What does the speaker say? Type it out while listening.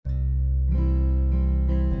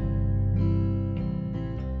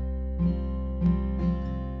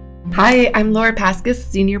Hi, I'm Laura Paskus,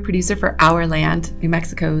 Senior Producer for Our Land, New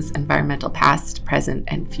Mexico's environmental past, present,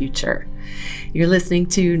 and future. You're listening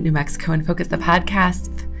to New Mexico in Focus, the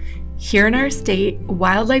podcast. Here in our state,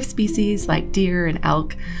 wildlife species like deer and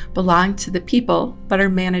elk belong to the people, but are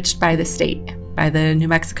managed by the state, by the New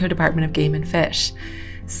Mexico Department of Game and Fish.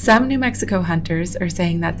 Some New Mexico hunters are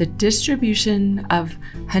saying that the distribution of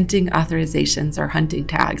hunting authorizations or hunting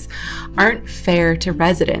tags aren't fair to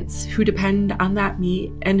residents who depend on that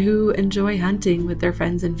meat and who enjoy hunting with their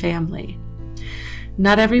friends and family.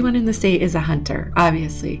 Not everyone in the state is a hunter,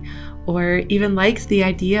 obviously, or even likes the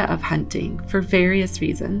idea of hunting for various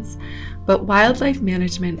reasons, but wildlife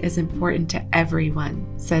management is important to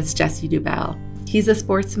everyone, says Jesse Dubell. He's a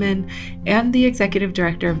sportsman and the executive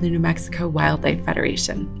director of the New Mexico Wildlife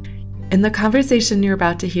Federation. In the conversation you're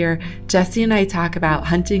about to hear, Jesse and I talk about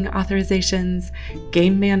hunting authorizations,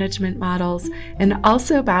 game management models, and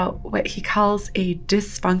also about what he calls a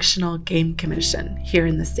dysfunctional game commission here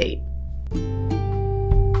in the state.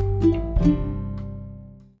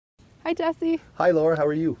 Hi, Jesse. Hi, Laura. How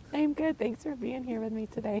are you? I'm good. Thanks for being here with me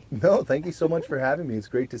today. No, thank you so much for having me. It's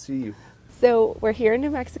great to see you. So we're here in New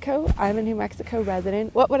Mexico. I'm a New Mexico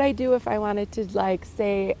resident. What would I do if I wanted to,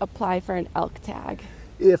 say, apply for an elk tag?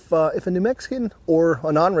 If a New Mexican or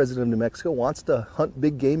a non-resident of New Mexico wants to hunt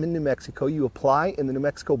big game in New Mexico, you apply in the New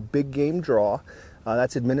Mexico Big Game Draw.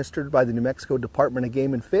 That's administered by the New Mexico Department of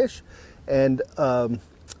Game and Fish. And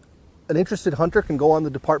an interested hunter can go on the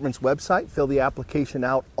department's website, fill the application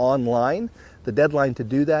out online. The deadline to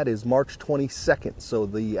do that is March 22nd. So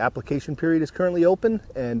the application period is currently open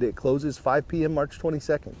and it closes 5 p.m. March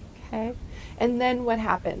 22nd. Okay. And then what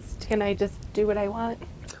happens? Can I just do what I want?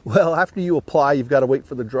 Well, after you apply, you've got to wait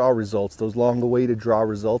for the draw results, those long-awaited draw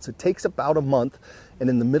results. It takes about a month, and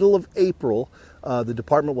in the middle of April, the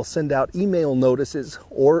department will send out email notices,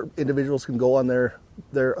 or individuals can go on their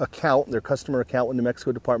account, their customer account with New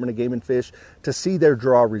Mexico Department of Game and Fish to see their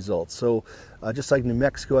draw results. So just like New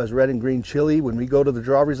Mexico has red and green chili, when we go to the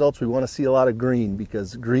draw results, we want to see a lot of green,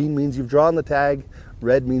 because green means you've drawn the tag,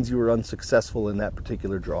 red means you were unsuccessful in that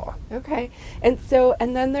particular draw. Okay. And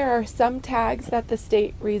then there are some tags that the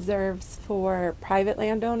state reserves for private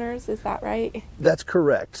landowners, is that right? That's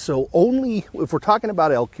correct. So only, if we're talking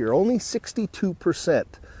about elk here, only 62%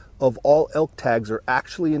 of all elk tags are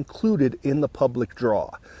actually included in the public draw.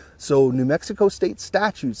 So New Mexico state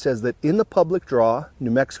statute says that in the public draw,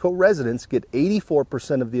 New Mexico residents get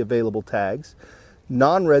 84% of the available tags.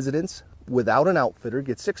 Non-residents without an outfitter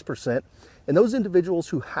get 6%. And those individuals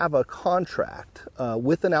who have a contract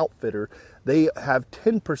with an outfitter, they have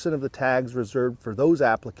 10% of the tags reserved for those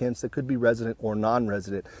applicants that could be resident or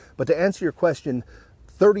non-resident. But to answer your question,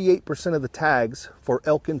 38% of the tags for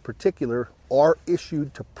elk in particular are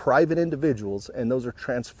issued to private individuals, and those are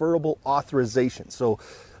transferable authorizations. So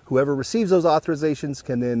whoever receives those authorizations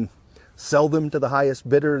can then sell them to the highest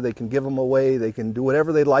bidder, they can give them away, they can do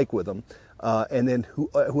whatever they like with them. And then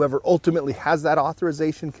whoever ultimately has that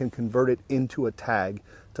authorization can convert it into a tag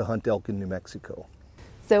to hunt elk in New Mexico.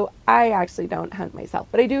 So I actually don't hunt myself,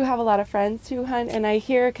 but I do have a lot of friends who hunt, and I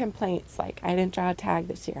hear complaints like, I didn't draw a tag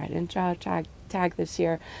this year, I didn't draw a tag this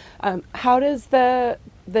year. How does the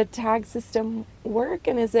tag system work,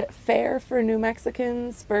 and is it fair for New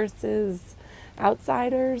Mexicans versus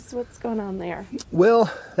outsiders? What's going on there? Well,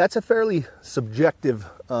 that's a fairly subjective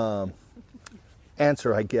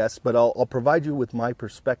answer, I guess, but I'll provide you with my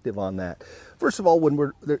perspective on that. First of all,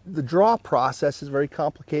 when the draw process is very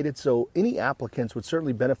complicated, so any applicants would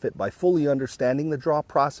certainly benefit by fully understanding the draw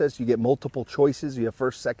process. You get multiple choices. You have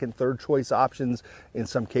first, second, third choice options, in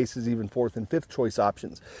some cases even fourth and fifth choice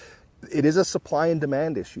options. It is a supply and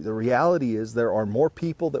demand issue. The reality is there are more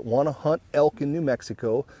people that want to hunt elk in New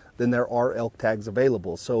Mexico than there are elk tags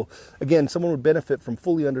available. So again, someone would benefit from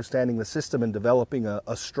fully understanding the system and developing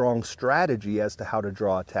a strong strategy as to how to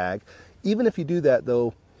draw a tag. Even if you do that,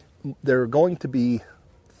 though, there are going to be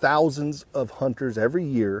thousands of hunters every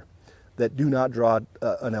year that do not draw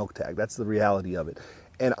an elk tag. That's the reality of it.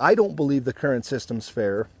 And I don't believe the current system's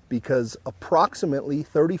fair, because approximately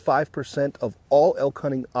 35% of all elk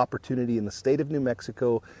hunting opportunity in the state of New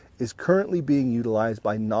Mexico is currently being utilized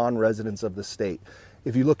by non-residents of the state.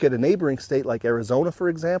 If you look at a neighboring state like Arizona, for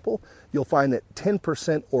example, you'll find that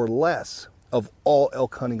 10% or less of all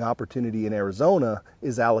elk hunting opportunity in Arizona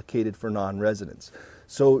is allocated for non-residents.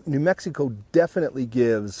 So New Mexico definitely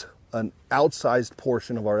gives an outsized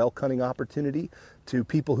portion of our elk hunting opportunity to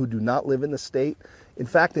people who do not live in the state. In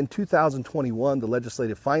fact, in 2021, the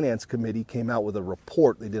Legislative Finance Committee came out with a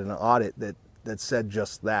report. They did an audit that said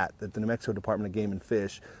just that the New Mexico Department of Game and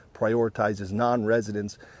Fish prioritizes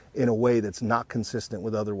non-residents in a way that's not consistent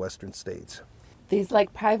with other Western states. these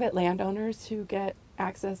like private landowners who get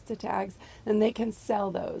access to tags, and they can sell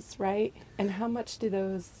those, right? And how much do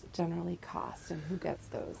those generally cost, and who gets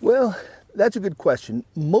those? Well, that's a good question.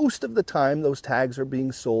 Most of the time, those tags are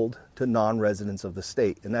being sold to non-residents of the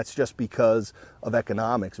state, and that's just because of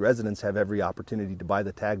economics. Residents have every opportunity to buy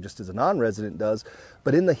the tag just as a non-resident does.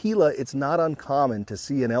 But in the Gila, it's not uncommon to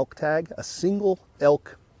see an elk tag, a single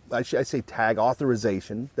elk, I say tag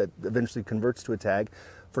authorization that eventually converts to a tag,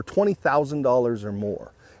 for $20,000 or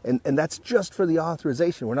more. And that's just for the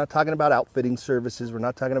authorization. We're not talking about outfitting services. We're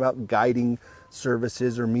not talking about guiding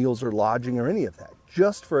services or meals or lodging or any of that.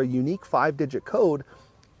 Just for a unique 5-digit code,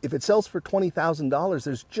 if it sells for $20,000,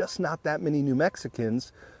 there's just not that many New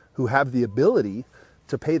Mexicans who have the ability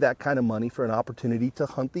to pay that kind of money for an opportunity to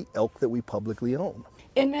hunt the elk that we publicly own.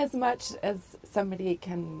 In as much as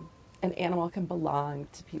an animal can belong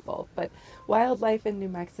to people, but wildlife in New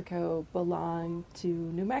Mexico belong to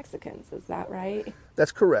New Mexicans, is that right?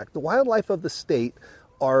 That's correct. The wildlife of the state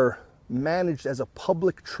are managed as a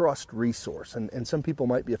public trust resource, and some people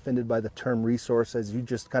might be offended by the term resource, as you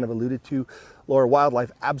just kind of alluded to. Laura,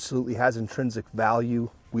 wildlife absolutely has intrinsic value.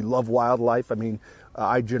 We love wildlife. I mean,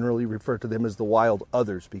 I generally refer to them as the wild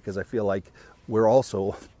others because I feel like we're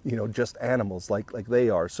also, just animals like they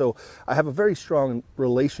are. So I have a very strong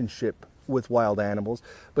relationship with wild animals,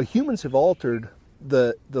 but humans have altered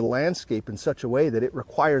the landscape in such a way that it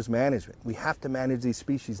requires management. We have to manage these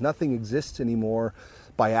species. Nothing exists anymore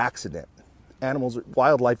by accident.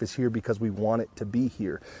 Wildlife is here because we want it to be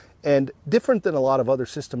here. And different than a lot of other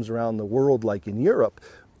systems around the world, like in Europe,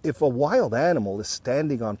 if a wild animal is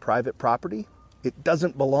standing on private property, it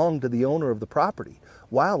doesn't belong to the owner of the property.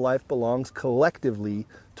 Wildlife belongs collectively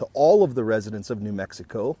to all of the residents of New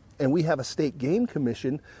Mexico, and we have a state game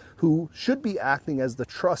commission who should be acting as the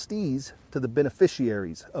trustees to the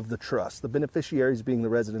beneficiaries of the trust. The beneficiaries being the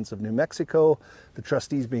residents of New Mexico, the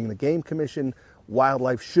trustees being the game commission.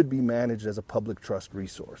 Wildlife should be managed as a public trust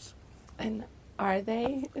resource. And are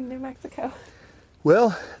they in New Mexico?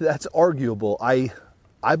 Well, that's arguable.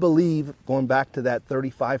 I believe, going back to that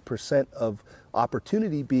 35% of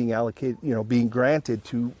opportunity being allocated, being granted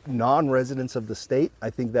to non-residents of the state, I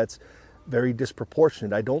think that's very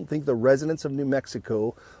disproportionate. I don't think the residents of New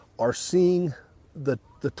Mexico are seeing the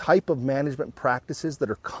type of management practices that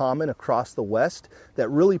are common across the West that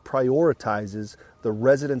really prioritizes the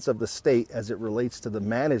residents of the state as it relates to the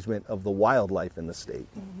management of the wildlife in the state.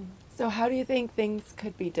 Mm-hmm. So how do you think things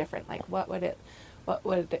could be different? Like what would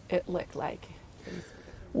it look like?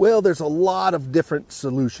 Well, there's a lot of different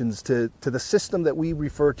solutions to the system that we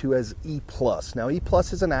refer to as E+. Now, E+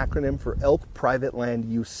 is an acronym for Elk Private Land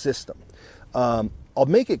Use System. I'll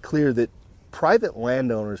make it clear that private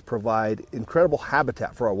landowners provide incredible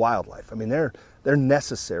habitat for our wildlife. I mean, they're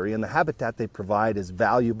necessary, and the habitat they provide is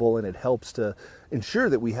valuable, and it helps to ensure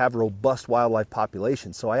that we have robust wildlife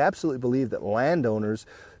populations. So I absolutely believe that landowners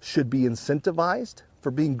should be incentivized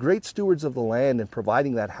for being great stewards of the land and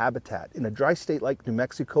providing that habitat. In a dry state like New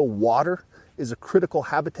Mexico, water is a critical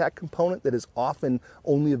habitat component that is often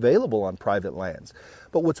only available on private lands.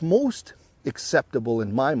 But what's most acceptable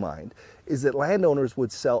in my mind is that landowners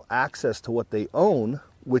would sell access to what they own,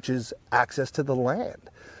 which is access to the land.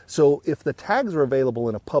 So if the tags are available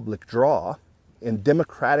in a public draw and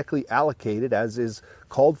democratically allocated, as is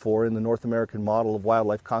called for in the North American model of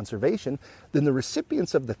wildlife conservation, then the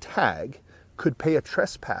recipients of the tag could pay a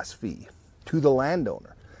trespass fee to the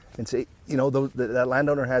landowner and say, that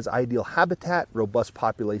landowner has ideal habitat, robust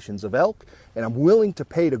populations of elk, and I'm willing to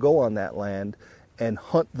pay to go on that land and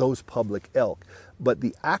hunt those public elk. But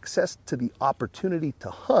the access to the opportunity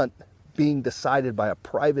to hunt being decided by a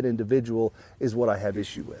private individual is what I have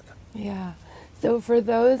issue with. Yeah. So for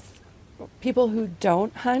those people who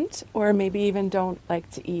don't hunt or maybe even don't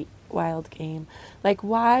like to eat wild game, like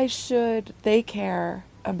why should they care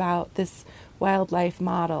about this wildlife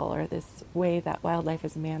model or this way that wildlife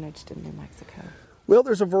is managed in New Mexico? Well,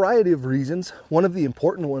 there's a variety of reasons. One of the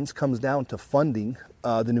important ones comes down to funding.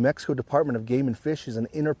 The New Mexico Department of Game and Fish is an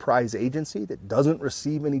enterprise agency that doesn't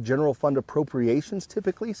receive any general fund appropriations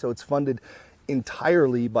typically, so it's funded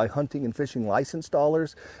entirely by hunting and fishing license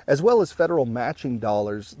dollars, as well as federal matching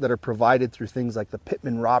dollars that are provided through things like the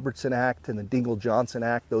Pittman-Robertson Act and the Dingell-Johnson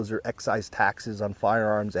Act. Those are excise taxes on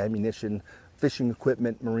firearms, ammunition, fishing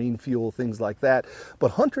equipment, marine fuel, things like that.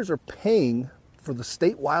 But hunters are paying for the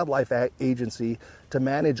State Wildlife Agency to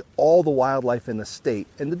manage all the wildlife in the state.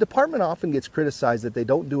 And the department often gets criticized that they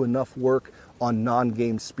don't do enough work on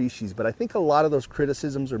non-game species, but I think a lot of those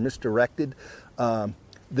criticisms are misdirected.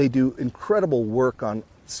 They do incredible work on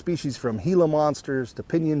species from Gila monsters to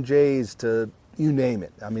pinyon jays to you name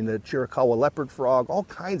it. I mean, the Chiricahua leopard frog, all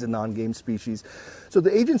kinds of non-game species. So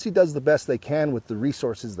the agency does the best they can with the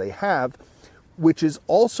resources they have, which is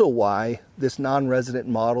also why this non-resident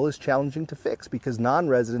model is challenging to fix, because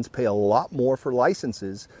non-residents pay a lot more for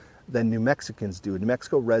licenses than New Mexicans do. New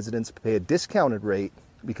Mexico residents pay a discounted rate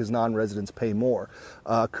because non-residents pay more.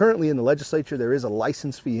 Currently in the legislature, there is a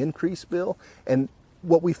license fee increase bill, and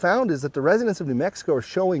what we found is that the residents of New Mexico are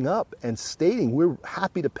showing up and stating we're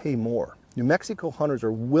happy to pay more. New Mexico hunters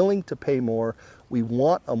are willing to pay more. We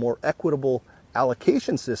want a more equitable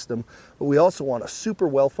allocation system, but we also want a super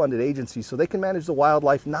well-funded agency so they can manage the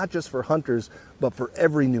wildlife not just for hunters, but for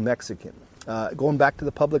every New Mexican. Going back to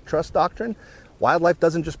the public trust doctrine, wildlife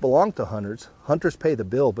doesn't just belong to hunters. Hunters pay the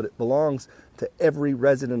bill, but it belongs to every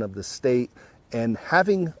resident of the state. And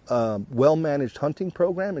having a well-managed hunting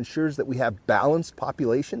program ensures that we have balanced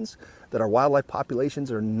populations, that our wildlife populations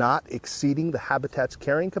are not exceeding the habitat's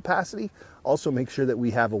carrying capacity. Also make sure that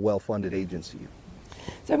we have a well-funded agency.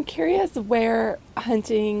 So I'm curious where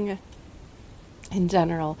hunting in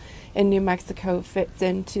general in New Mexico fits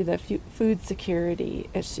into the food security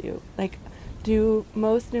issue. Like, do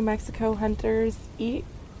most New Mexico hunters eat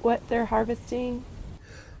what they're harvesting?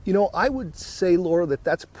 You know, I would say, Laura, that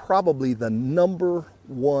that's probably the number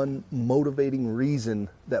one motivating reason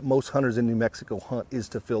that most hunters in New Mexico hunt is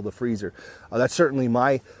to fill the freezer. That's certainly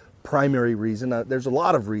my primary reason. There's a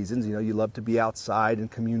lot of reasons. You know, you love to be outside and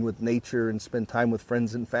commune with nature and spend time with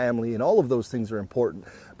friends and family, and all of those things are important.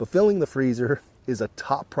 But filling the freezer is a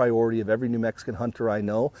top priority of every New Mexican hunter I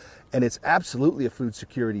know, and it's absolutely a food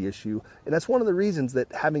security issue. And that's one of the reasons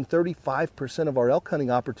that having 35% of our elk hunting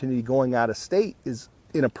opportunity going out of state is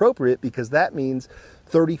inappropriate, because that means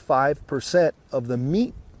 35% of the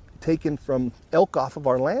meat taken from elk off of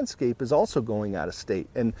our landscape is also going out of state.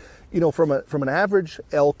 And you know, from an average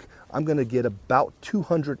elk, I'm going to get about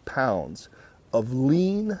 200 pounds of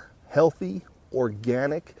lean, healthy,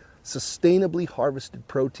 organic, sustainably harvested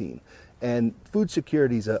protein. And food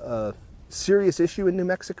security is a serious issue in New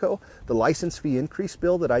Mexico. The license fee increase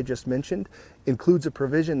bill that I just mentioned includes a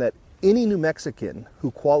provision that any New Mexican who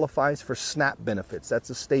qualifies for SNAP benefits, that's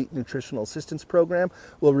a state nutritional assistance program,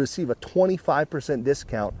 will receive a 25%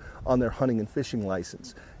 discount on their hunting and fishing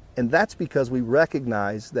license. And that's because we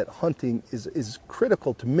recognize that hunting is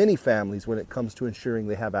critical to many families when it comes to ensuring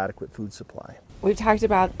they have adequate food supply. We've talked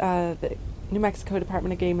about the New Mexico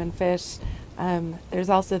Department of Game and Fish. There's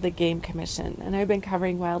also the Game Commission, and I've been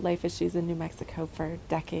covering wildlife issues in New Mexico for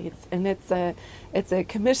decades. And it's a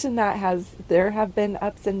commission that there have been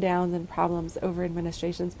ups and downs and problems over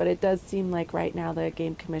administrations, but it does seem like right now the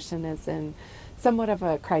Game Commission is in somewhat of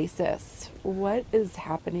a crisis. What is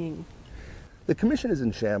happening? The commission is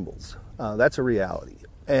in shambles. That's a reality.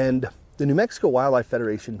 And the New Mexico Wildlife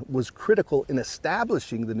Federation was critical in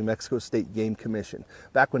establishing the New Mexico State Game Commission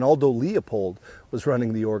back when Aldo Leopold was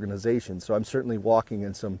running the organization. So I'm certainly walking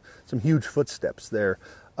in some huge footsteps there.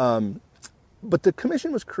 But the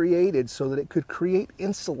commission was created so that it could create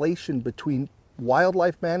insulation between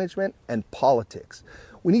wildlife management and politics.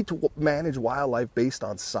 We need to manage wildlife based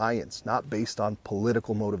on science, not based on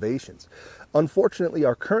political motivations. Unfortunately,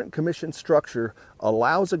 our current commission structure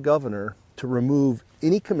allows a governor to remove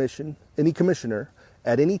any commissioner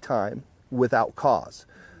at any time without cause.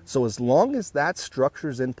 So as long as that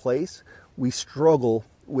structure's in place, we struggle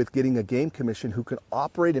with getting a game commission who can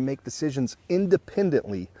operate and make decisions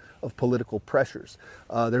independently of political pressures.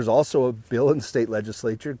 There's also a bill in the state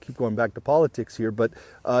legislature, keep going back to politics here, but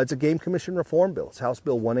it's a game commission reform bill. It's House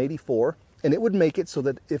Bill 184, and it would make it so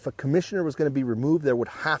that if a commissioner was going to be removed, there would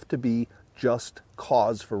have to be just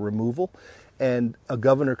cause for removal. And a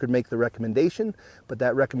governor could make the recommendation, but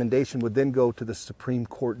that recommendation would then go to the Supreme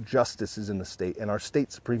Court justices in the state, and our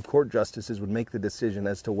state Supreme Court justices would make the decision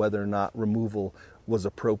as to whether or not removal was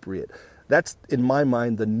appropriate. That's, in my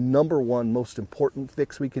mind, the number one most important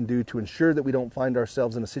fix we can do to ensure that we don't find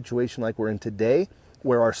ourselves in a situation like we're in today,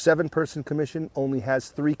 where our 7-person commission only has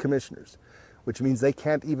 3 commissioners, which means they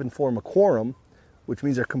can't even form a quorum, which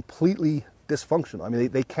means they're completely dysfunctional. I mean,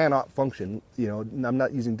 they cannot function. You know, I'm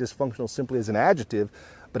not using dysfunctional simply as an adjective,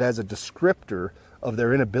 but as a descriptor of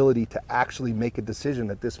their inability to actually make a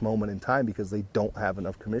decision at this moment in time because they don't have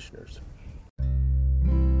enough commissioners.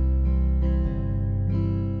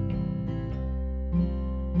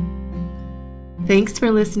 Thanks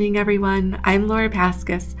for listening, everyone. I'm Laura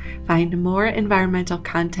Paskus. Find more environmental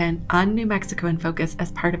content on New Mexico in Focus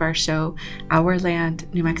as part of our show, Our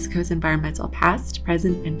Land, New Mexico's Environmental Past,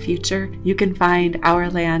 Present, and Future. You can find Our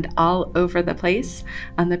Land all over the place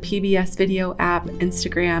on the PBS Video app,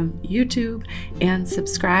 Instagram, YouTube, and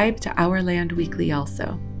subscribe to Our Land Weekly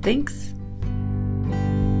also. Thanks.